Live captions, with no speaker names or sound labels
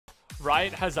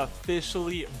Riot has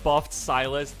officially buffed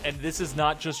Sylas, and this is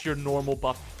not just your normal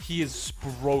buff. He is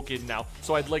broken now.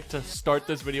 So I'd like to start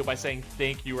this video by saying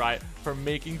thank you, Riot, for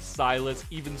making Sylas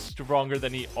even stronger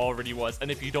than he already was.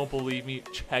 And if you don't believe me,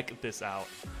 check this out.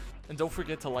 And don't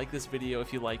forget to like this video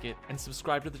if you like it, and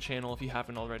subscribe to the channel if you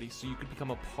haven't already, so you can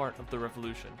become a part of the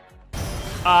revolution.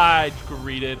 I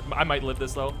greeted. I might live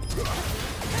this though.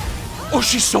 Oh,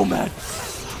 she's so mad.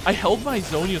 I held my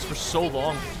Zonias for so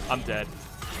long. I'm dead.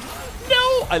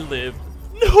 No, I lived.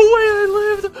 No way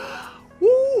I lived.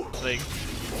 Woo. Thing.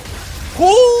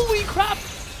 Holy crap.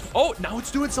 Oh, now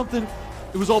it's doing something.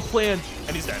 It was all planned.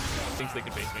 And he's dead. Thinks they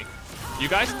can face me. You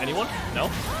guys? Anyone? No?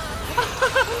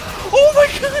 Oh my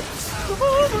god.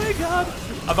 Oh my god.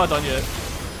 I'm not done yet.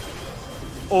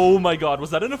 Oh my god.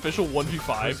 Was that an official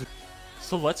 1v5?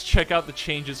 So let's check out the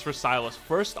changes for Sylas.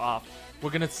 First off,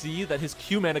 we're going to see that his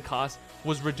Q mana cost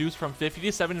was reduced from 50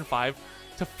 to 7 and 5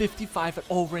 to 55 at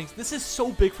all ranks. This is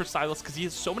so big for Sylas because he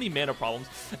has so many mana problems.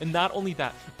 And not only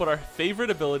that, but our favorite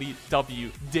ability,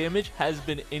 W, damage has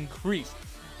been increased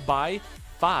by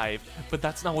 5. But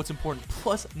that's not what's important.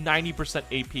 Plus 90%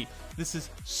 AP. This is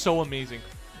so amazing.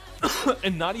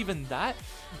 And not even that,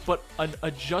 but an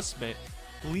adjustment.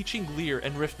 Bleaching Leer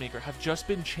and Riftmaker have just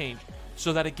been changed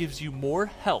so that it gives you more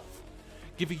health,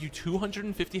 giving you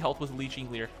 250 health with Leeching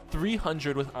Leer,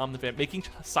 300 with Omnivamp, making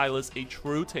Sylas a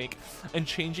true tank, and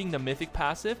changing the Mythic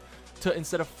passive to,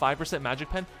 instead of 5% Magic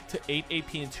Pen, to 8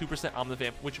 AP and 2%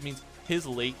 Omnivamp, which means his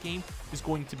late game is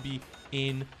going to be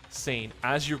insane,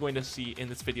 as you're going to see in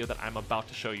this video that I'm about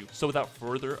to show you. So without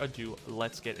further ado,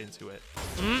 let's get into it.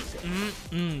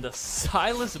 The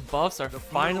Sylas buffs are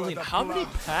finally... How many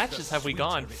patches have we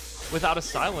gone without a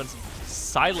Sylas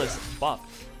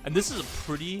buff? And this is a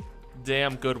pretty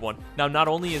damn good one. Now, not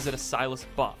only is it a Sylas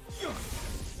buff,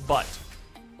 but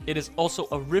it is also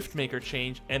a Riftmaker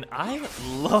change, and I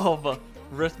love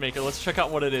Riftmaker. Let's check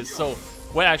out what it is. So,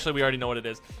 wait, actually, we already know what it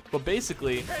is. But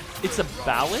basically, it's a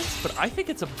balance, but I think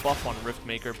it's a buff on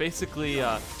Riftmaker. Basically,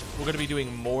 we're going to be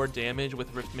doing more damage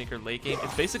with Riftmaker late game.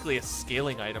 It's basically a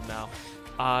scaling item now.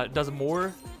 It does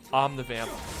more Omnivamp,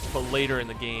 but later in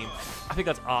the game. I think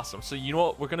that's awesome. So, you know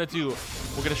what we're going to do?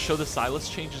 We're going to show the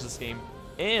Sylas changes this game,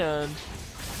 and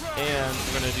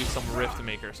we're going to do some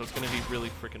Riftmaker. So, it's going to be really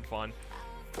freaking fun.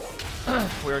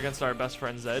 We're against our best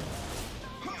friend, Zed.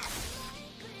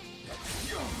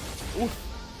 Oof.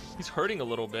 He's hurting a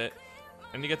little bit.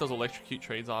 I need to get those electrocute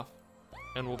trades off,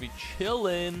 and we'll be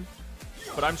chilling.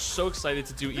 But I'm so excited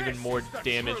to do even more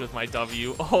damage with my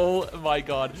W. Oh my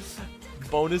god.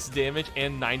 Bonus damage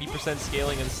and 90%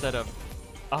 scaling instead of...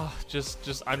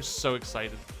 I'm so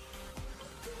excited.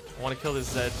 I want to kill this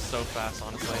Zed so fast,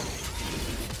 honestly.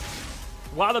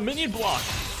 Wow, the minion block!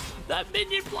 That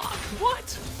minion block! What?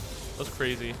 That's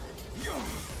crazy.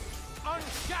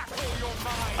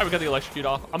 Alright, we got the electrocute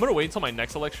off. I'm gonna wait until my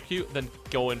next electrocute, then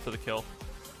go in for the kill.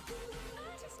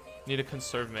 Need to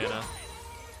conserve mana.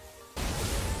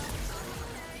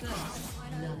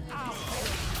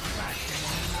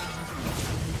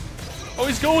 Oh,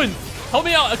 he's going! Help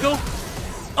me out, Echo!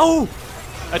 Oh!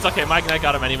 That's okay, my Ignite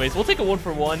got him anyways. We'll take a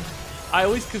 1-for-1. I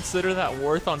always consider that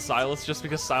worth on Sylas just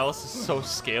because Sylas is so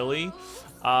scaly.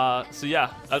 So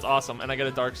yeah, that's awesome. And I get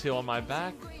a Dark Seal on my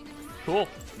back. Cool.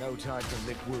 No time to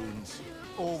lick wounds.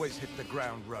 Always hit the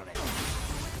ground running.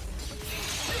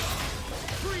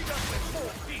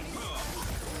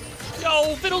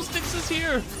 Yo, Fiddlesticks is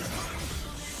here.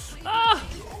 Ah,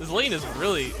 this lane is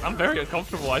really... I'm very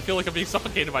uncomfortable. I feel like I'm being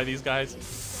suffocated by these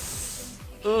guys.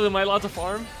 Ugh, am I allowed to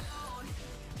farm?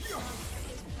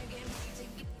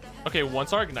 Okay,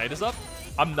 once our Ignite is up,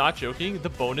 I'm not joking, the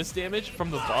bonus damage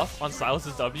from the buff on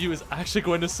Sylas' W is actually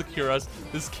going to secure us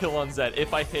this kill on Zed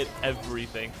if I hit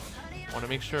everything. I want to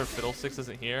make sure Fiddlesticks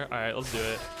isn't here. Alright, let's do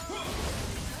it.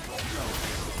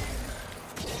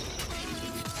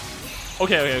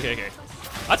 Okay.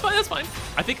 That's fine, that's fine.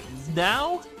 I think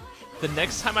now, the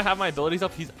next time I have my abilities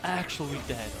up, he's actually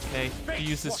dead, okay? He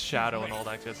uses Shadow and all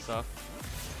that good stuff.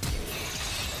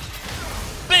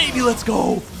 Baby, let's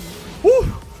go!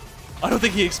 Woo! I don't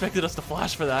think he expected us to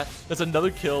flash for that. That's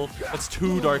another kill. That's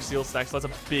 2 Dark Seal stacks. So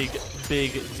that's a big,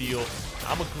 big deal.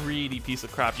 I'm a greedy piece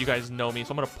of crap. You guys know me.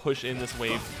 So I'm going to push in this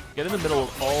wave. Get in the middle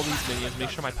of all these minions. Make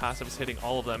sure my passive is hitting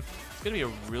all of them. It's going to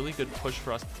be a really good push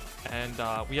for us. And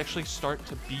we actually start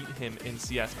to beat him in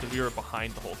CS because we were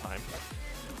behind the whole time.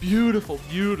 Beautiful,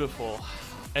 beautiful.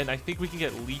 And I think we can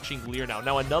get Leeching Leer now.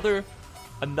 Now, another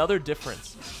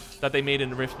difference that they made in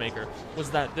Riftmaker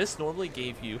was that this normally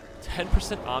gave you 10%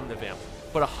 Omnivamp,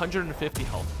 but 150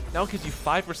 health. Now it gives you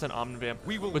 5%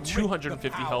 Omnivamp with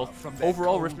 250 health.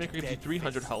 Overall, Riftmaker gives you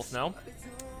 300 health now,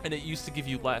 and it used to give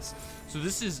you less. So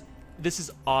this is this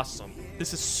is awesome.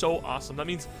 This is so awesome. That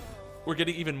means we're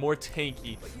getting even more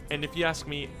tanky. And if you ask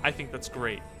me, I think that's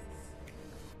great.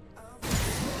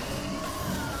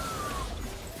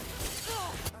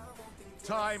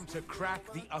 Time to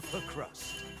crack the upper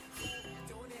crust.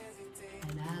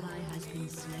 An ally has been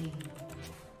slain.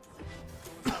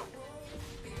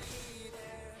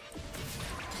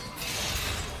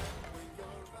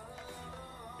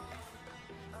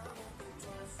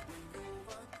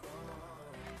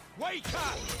 Wake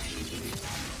up!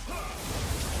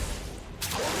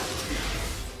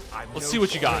 Let's see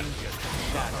what you got.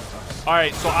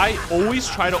 Alright, so I always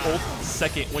try to ult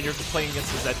second when you're playing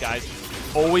against the Zed guys.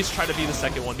 Always try to be the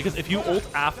second one, because if you ult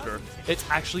after, it's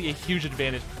actually a huge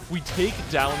advantage. We take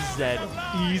down Zed,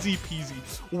 easy peasy.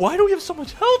 Why do we have so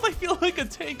much health? I feel like a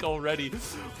tank already.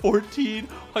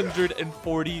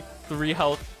 1,443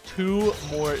 health, 2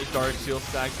 more Dark Seal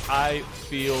stacks. I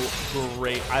feel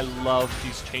great. I love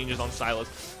these changes on Sylas.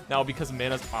 Now, because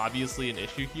mana's obviously an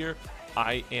issue here,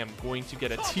 I am going to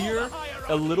get a tier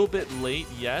a little bit late,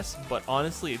 yes, but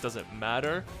honestly, it doesn't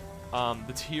matter.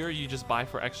 The tier you just buy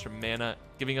for extra mana,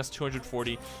 giving us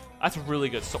 240. That's really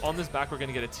good. So on this back, we're going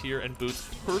to get a tier and boots.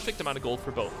 Perfect amount of gold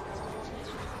for both.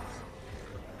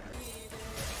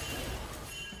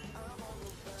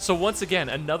 So once again,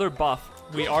 another buff.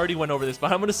 We already went over this, but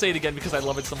I'm going to say it again because I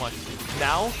love it so much.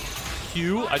 Now,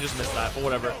 Q, I just missed that, but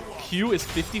whatever. Q is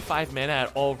 55 mana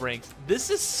at all ranks. This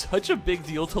is such a big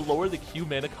deal to lower the Q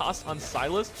mana cost on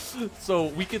Sylas, so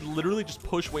we could literally just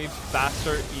push waves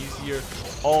faster, easier,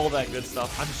 all that good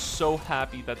stuff. I'm so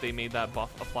happy that they made that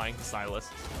buff applying to Sylas.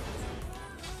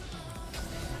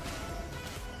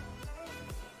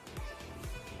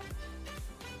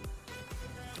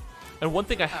 And one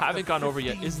thing I haven't gone over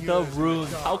yet is the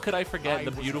runes. How could I forget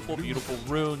the beautiful, beautiful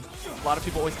runes? A lot of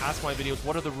people always ask my videos,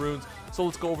 what are the runes? So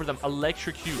let's go over them.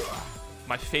 Electrocute,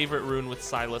 my favorite rune with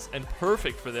Sylas, and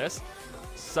perfect for this.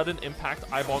 Sudden Impact,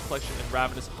 Eyeball Collection, and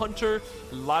Ravenous Hunter.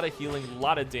 A lot of healing, a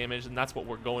lot of damage, and that's what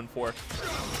we're going for. I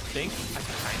think I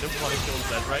kind of want to kill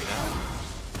Zed right now.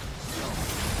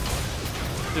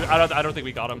 Dude, I don't think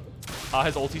we got him.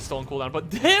 His ulti's still on cooldown, but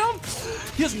damn!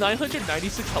 He has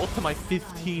 996 health to my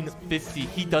 1550.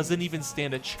 He doesn't even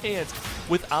stand a chance.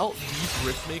 Without these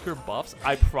Riftmaker buffs,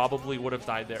 I probably would have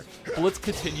died there. But let's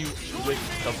continue with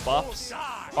the buffs.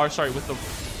 Or sorry, with the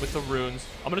runes.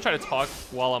 I'm gonna try to talk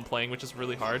while I'm playing, which is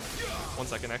really hard. 1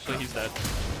 second, actually, he's dead.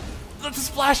 That's a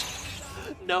splash!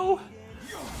 No!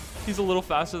 He's a little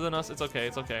faster than us. It's okay,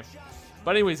 it's okay.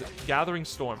 But anyways, Gathering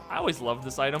Storm. I always love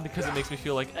this item because it makes me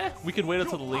feel like, we can wait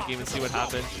until the late game and see what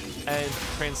happens. And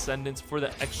Transcendence for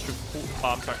the extra cool. Oh,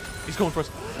 I'm sorry. He's going for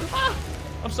us. Ah!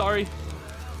 I'm sorry.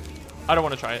 I don't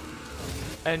want to try it.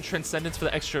 And Transcendence for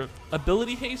the extra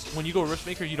ability haste. When you go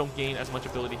Riftmaker, you don't gain as much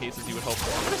ability haste as you would hope.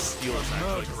 I'm going to steal this,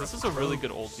 actually, because this is a really good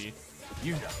ulti.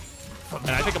 And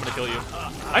I think I'm going to kill you.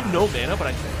 I have no mana, but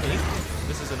I think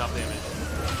this is enough damage.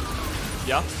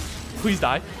 Yeah? Please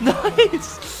die.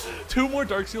 Nice! 2 more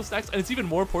Dark Seal stacks, and it's even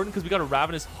more important because we got a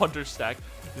Ravenous Hunter stack.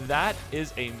 That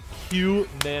is a Q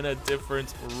mana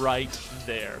difference right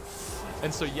there.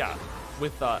 And so yeah,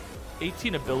 with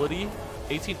 18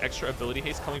 extra ability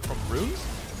haste coming from runes,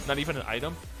 not even an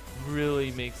item,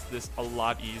 really makes this a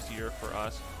lot easier for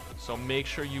us. So make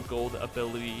sure you gold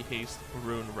ability haste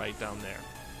rune right down there.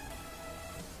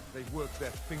 They work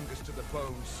their fingers to the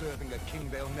bone, serving a king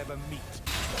they'll never meet.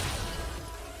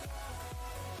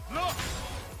 Look!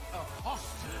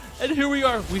 And here we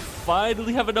are. We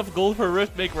finally have enough gold for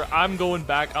Riftmaker. I'm going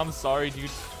back. I'm sorry, dude.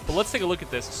 But let's take a look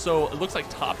at this. So it looks like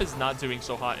top is not doing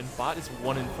so hot, and bot is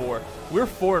 1-4. We're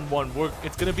 4-1.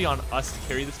 It's going to be on us to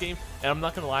carry this game. And I'm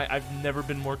not going to lie, I've never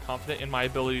been more confident in my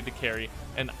ability to carry.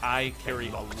 And I carry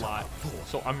a lot.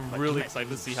 So I'm really excited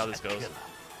to see how this goes.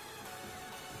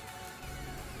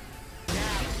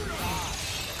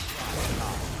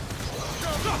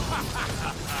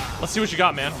 Let's see what you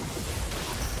got, man.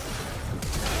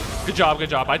 Good job, good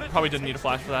job. I probably didn't need a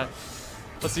flash for that.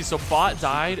 Let's see, so bot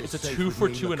died. It's a 2 for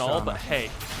 2 and all, but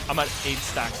hey, I'm at 8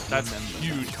 stacks. That's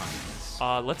huge.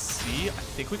 Let's see. I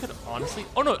think we could honestly...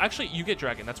 Oh, no, actually, you get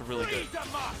dragon. That's really good.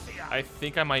 I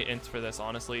think I might int for this,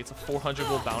 honestly. It's a 400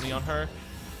 gold bounty on her.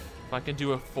 If I can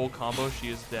do a full combo, she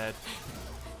is dead.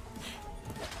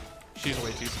 She's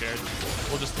way too scared.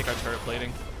 We'll just take our turret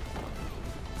plating.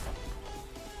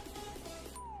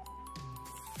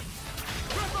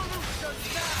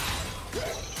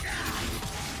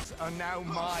 Are now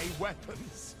my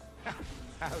weapons.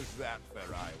 How's that,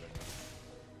 Fair Island?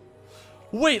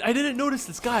 Wait, I didn't notice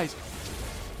this, guys.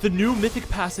 The new mythic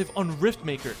passive on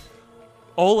Riftmaker.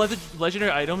 All other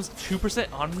legendary items,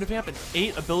 2% on vamp and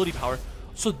 8 ability power.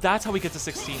 So that's how we get to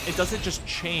 16. It doesn't just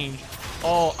change.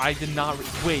 Oh, I did not.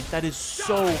 Wait, that is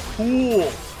so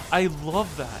cool. I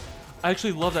love that. I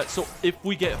actually love that. So if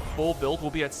we get full build,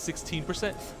 we'll be at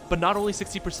 16%. But not only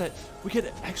 60%, we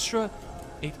get extra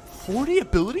 840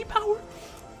 ability power.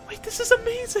 Wait, this is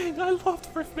amazing. I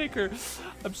loved Riftmaker.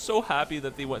 I'm so happy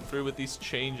that they went through with these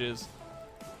changes.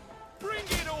 Bring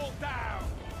it all down.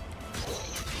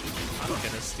 I'm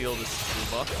gonna steal this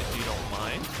skill buff if you don't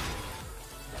mind.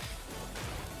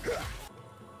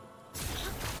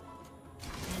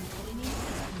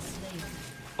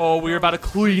 Oh, we're about to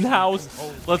clean house.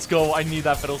 Let's go. I need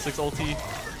that Fiddlesticks ulti.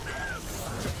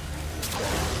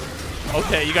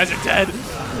 Okay, you guys are dead.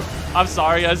 I'm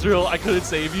sorry, Ezreal. I couldn't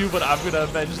save you, but I'm going to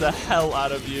avenge the hell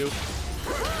out of you.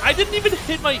 I didn't even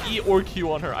hit my E or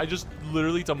Q on her. I just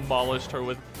literally demolished her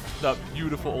with that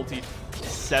beautiful ulti.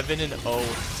 7-0,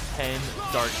 10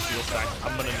 Dark Steel stacks.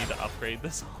 I'm going to need to upgrade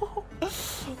this.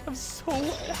 I'm so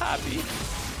happy.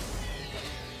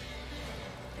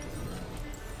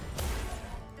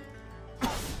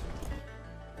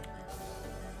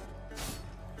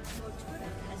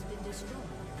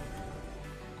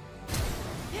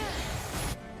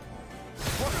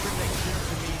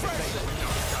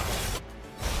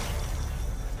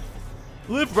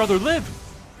 Live, brother, live!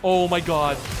 Oh my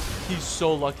god. He's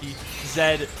so lucky.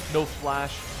 Zed, no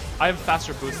flash. I have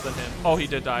faster boost than him. Oh, he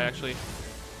did die, actually.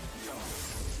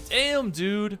 Damn,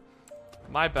 dude.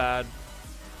 My bad.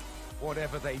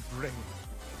 Whatever they bring,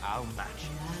 I'll match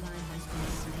it.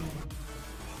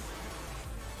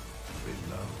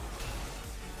 Below.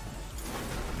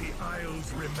 The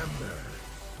Isles remember.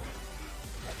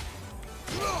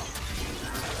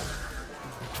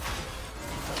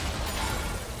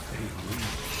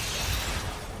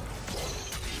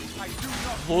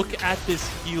 Look at this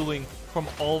healing from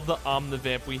all the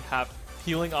Omnivamp we have.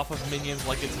 Healing off of minions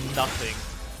like it's nothing.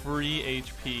 Free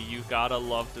HP. You gotta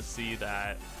love to see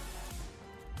that.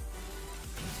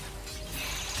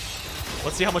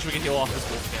 Let's see how much we can heal off this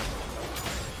wolf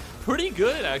camp. Pretty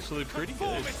good, actually. Pretty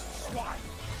good.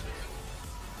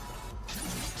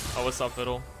 Oh, what's up,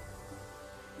 Fiddle?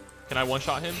 Can I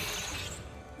one-shot him?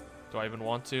 Do I even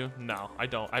want to? No, I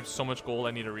don't. I have so much gold.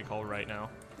 I need a recall right now.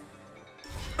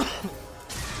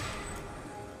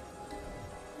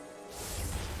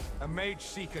 A mage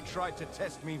seeker tried to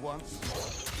test me once.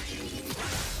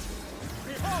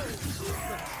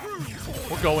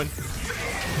 We're going.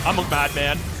 I'm a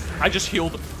madman. I just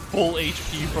healed full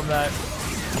HP from that.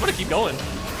 I'm gonna keep going.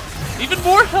 Even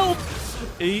more help.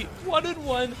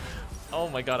 8-1-1. Oh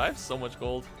my god, I have so much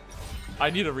gold. I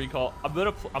need a recall. I'm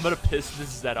gonna piss this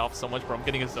Zed off so much, bro. I'm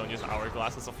getting a Zhonya's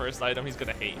Hourglass as the first item. He's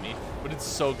gonna hate me, but it's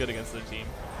so good against the team.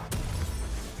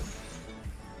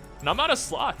 And I'm out of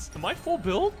slots. Am I full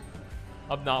build?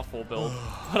 I'm not full build,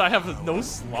 but I have no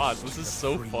slots. This is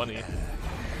so funny.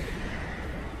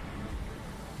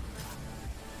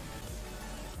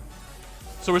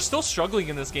 So we're still struggling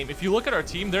in this game. If you look at our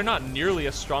team, they're not nearly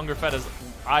as stronger fed as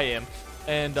I am.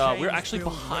 And we're actually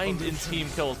behind in team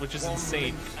kills, which is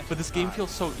insane. But this game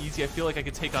feels so easy. I feel like I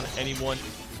could take on anyone.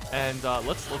 And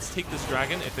let's take this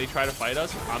dragon. If they try to fight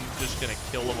us, I'm just gonna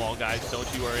kill them all, guys. Don't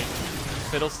you worry.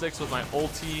 Fiddlesticks with my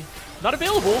ulti. Not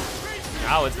available.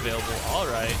 Now it's available. All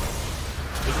right.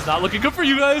 This is not looking good for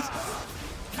you guys.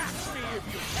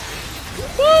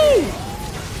 Woo!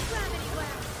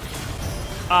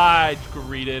 I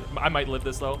greeted. I might live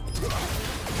this though.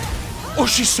 Oh,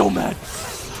 she's so mad.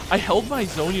 I held my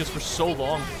Zhonya's for so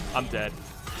long. I'm dead.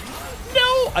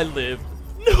 No, I lived.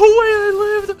 No way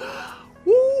I lived.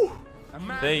 Woo!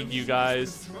 Thank you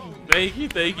guys. Thank you,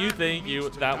 thank you, thank you.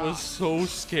 That was so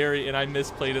scary and I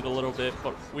misplayed it a little bit,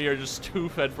 but we are just too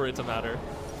fed for it to matter.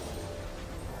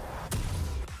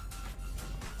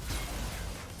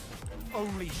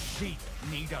 Only sheep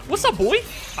need a What's up, boy?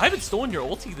 I haven't stolen your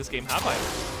ulti this game, have I?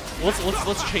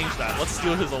 Let's change that. Let's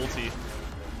steal his ulti.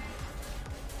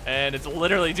 And it's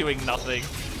literally doing nothing.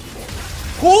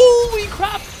 Holy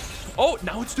crap! Oh,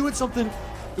 now it's doing something.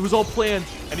 It was all planned,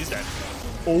 and he's dead.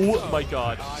 Oh my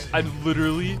god. I'm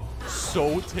literally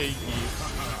so tanky.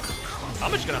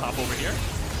 I'm just gonna hop over here.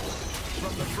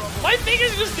 My thing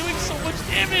is just doing so much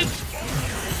damage.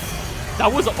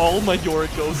 That was all my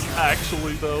Yorick Ghost,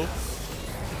 actually, though.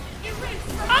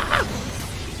 Ah!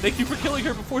 Thank you for killing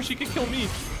her before she could kill me.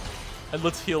 And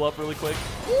let's heal up really quick.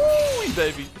 Woo,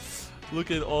 baby. Look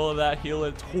at all of that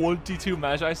healing. 22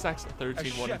 Magi stacks,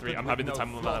 13, 1, and 3. I'm having the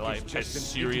time of my life. I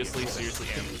seriously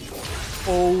am.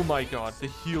 Oh my god, the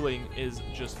healing is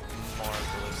just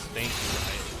marvelous. Thank you,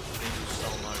 Ryan. Thank you so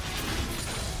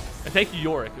much. And thank you,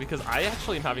 Yorick, because I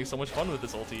actually am having so much fun with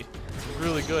this ulti. It's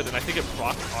really good, and I think it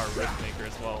procs our Riftmaker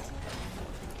as well.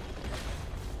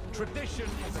 Tradition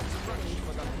is a crutch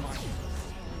for the mighty.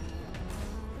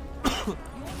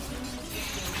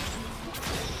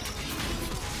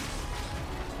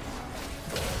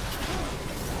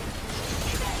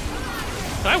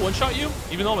 Can I one-shot you?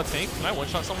 Even though I'm a tank, can I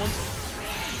one-shot someone?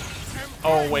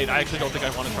 Oh, wait, I actually don't think I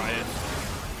want to try it.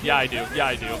 Yeah, I do. Yeah,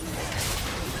 I do.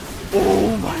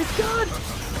 Oh, my God.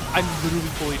 I'm literally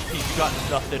full HP. You got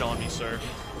nothing on me, sir.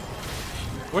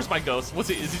 Where's my ghost? What's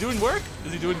he? Is he doing work?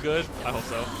 Is he doing good? I hope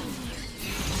so.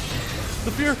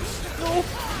 The fear. No.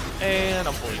 And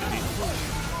I'm full HP.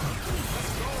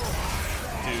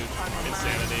 Dude,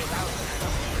 insanity.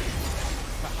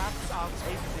 Perhaps I'll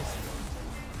take this.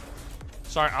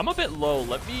 Sorry, I'm a bit low.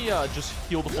 Let me just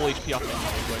heal the full HP off my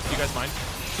heal. Do you guys mind?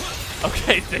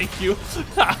 Okay, thank you.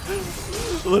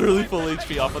 Literally full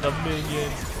HP off of the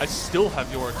minions. I still have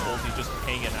Yorick ulti just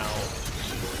hanging out.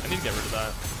 I need to get rid of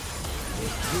that.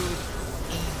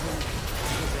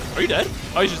 Are you dead?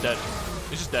 Oh, he's just dead.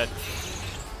 He's just dead.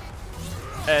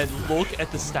 And look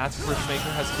at the stats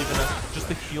Riftmaker has given us. Just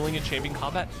the healing and champion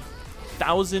combat.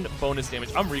 1,000 bonus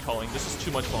damage. I'm recalling. This is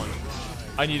too much fun.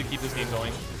 I need to keep this game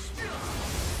going.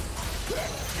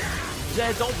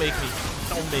 Yeah, don't make me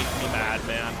mad,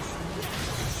 man.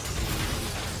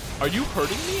 Are you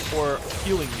hurting me or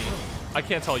healing me? I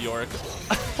can't tell, Yorick.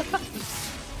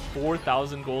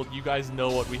 4,000 gold. You guys know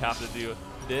what we have to do.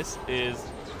 This is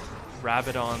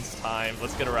Rabadon's time.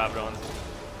 Let's get a Rabadon.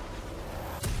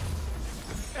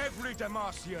 Every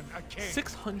Demacian a king.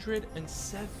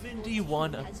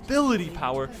 671 ability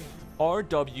power.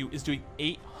 RW is doing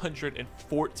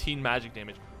 814 magic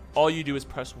damage. All you do is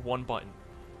press one button,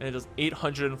 and it does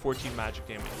 814 magic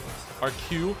damage. Our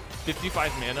Q,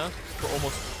 55 mana for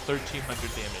almost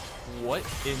 1,300 damage. What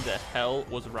in the hell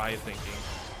was Riot thinking?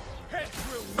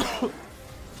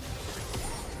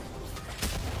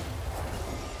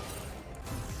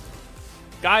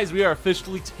 Guys, we are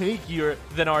officially tankier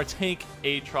than our tank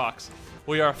Aatrox.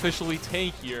 We are officially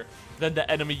tankier than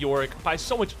the enemy Yorick by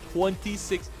so much.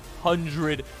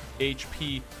 2,600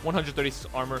 HP, 136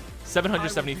 armor,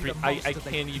 773. I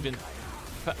can't even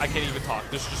talk.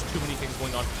 There's just too many things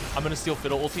going on. I'm gonna steal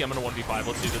Fiddle ulti. I'm gonna 1v5.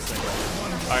 Let's do this thing.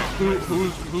 All right,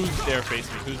 who's dare face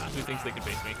me? Who thinks they can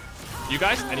face me? You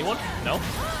guys? Anyone? No?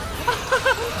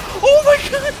 Oh my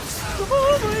god!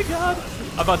 Oh my god!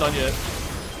 I'm not done yet.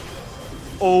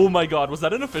 Oh my god, was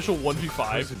that an official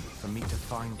 1v5? For me to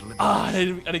find Ah, I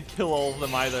didn't kill all of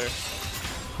them either.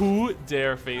 Who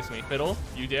dare face me? Fiddle,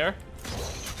 you dare?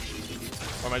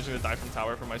 Or am I just gonna die from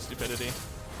tower for my stupidity?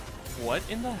 What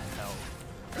in the hell?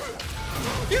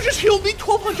 You just healed me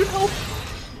 1,200 health!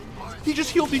 He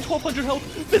just healed me 1,200 health!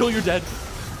 Fiddle, you're dead.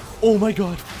 Oh my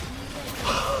god.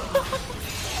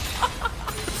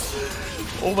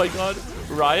 Oh my god.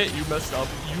 Riot, you messed up.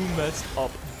 You messed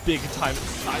up big time.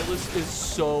 Sylas is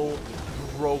so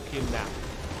broken now.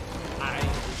 I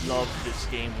love this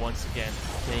game once again.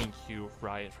 Thank you,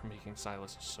 Riot, for making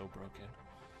Sylas so broken.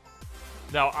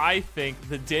 Now, I think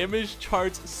the damage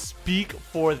charts speak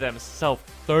for themselves.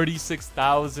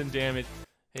 36,000 damage.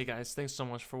 Hey guys, thanks so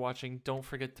much for watching. Don't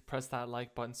forget to press that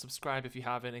like button, subscribe if you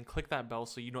haven't, and click that bell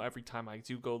so you know every time I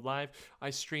do go live. I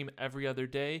stream every other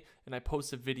day, and I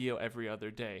post a video every other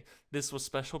day. This was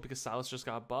special because Sylas just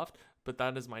got buffed, but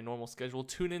that is my normal schedule.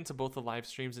 Tune in to both the live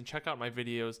streams and check out my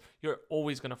videos. You're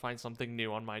always going to find something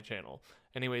new on my channel.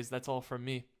 Anyways, that's all from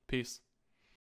me. Peace.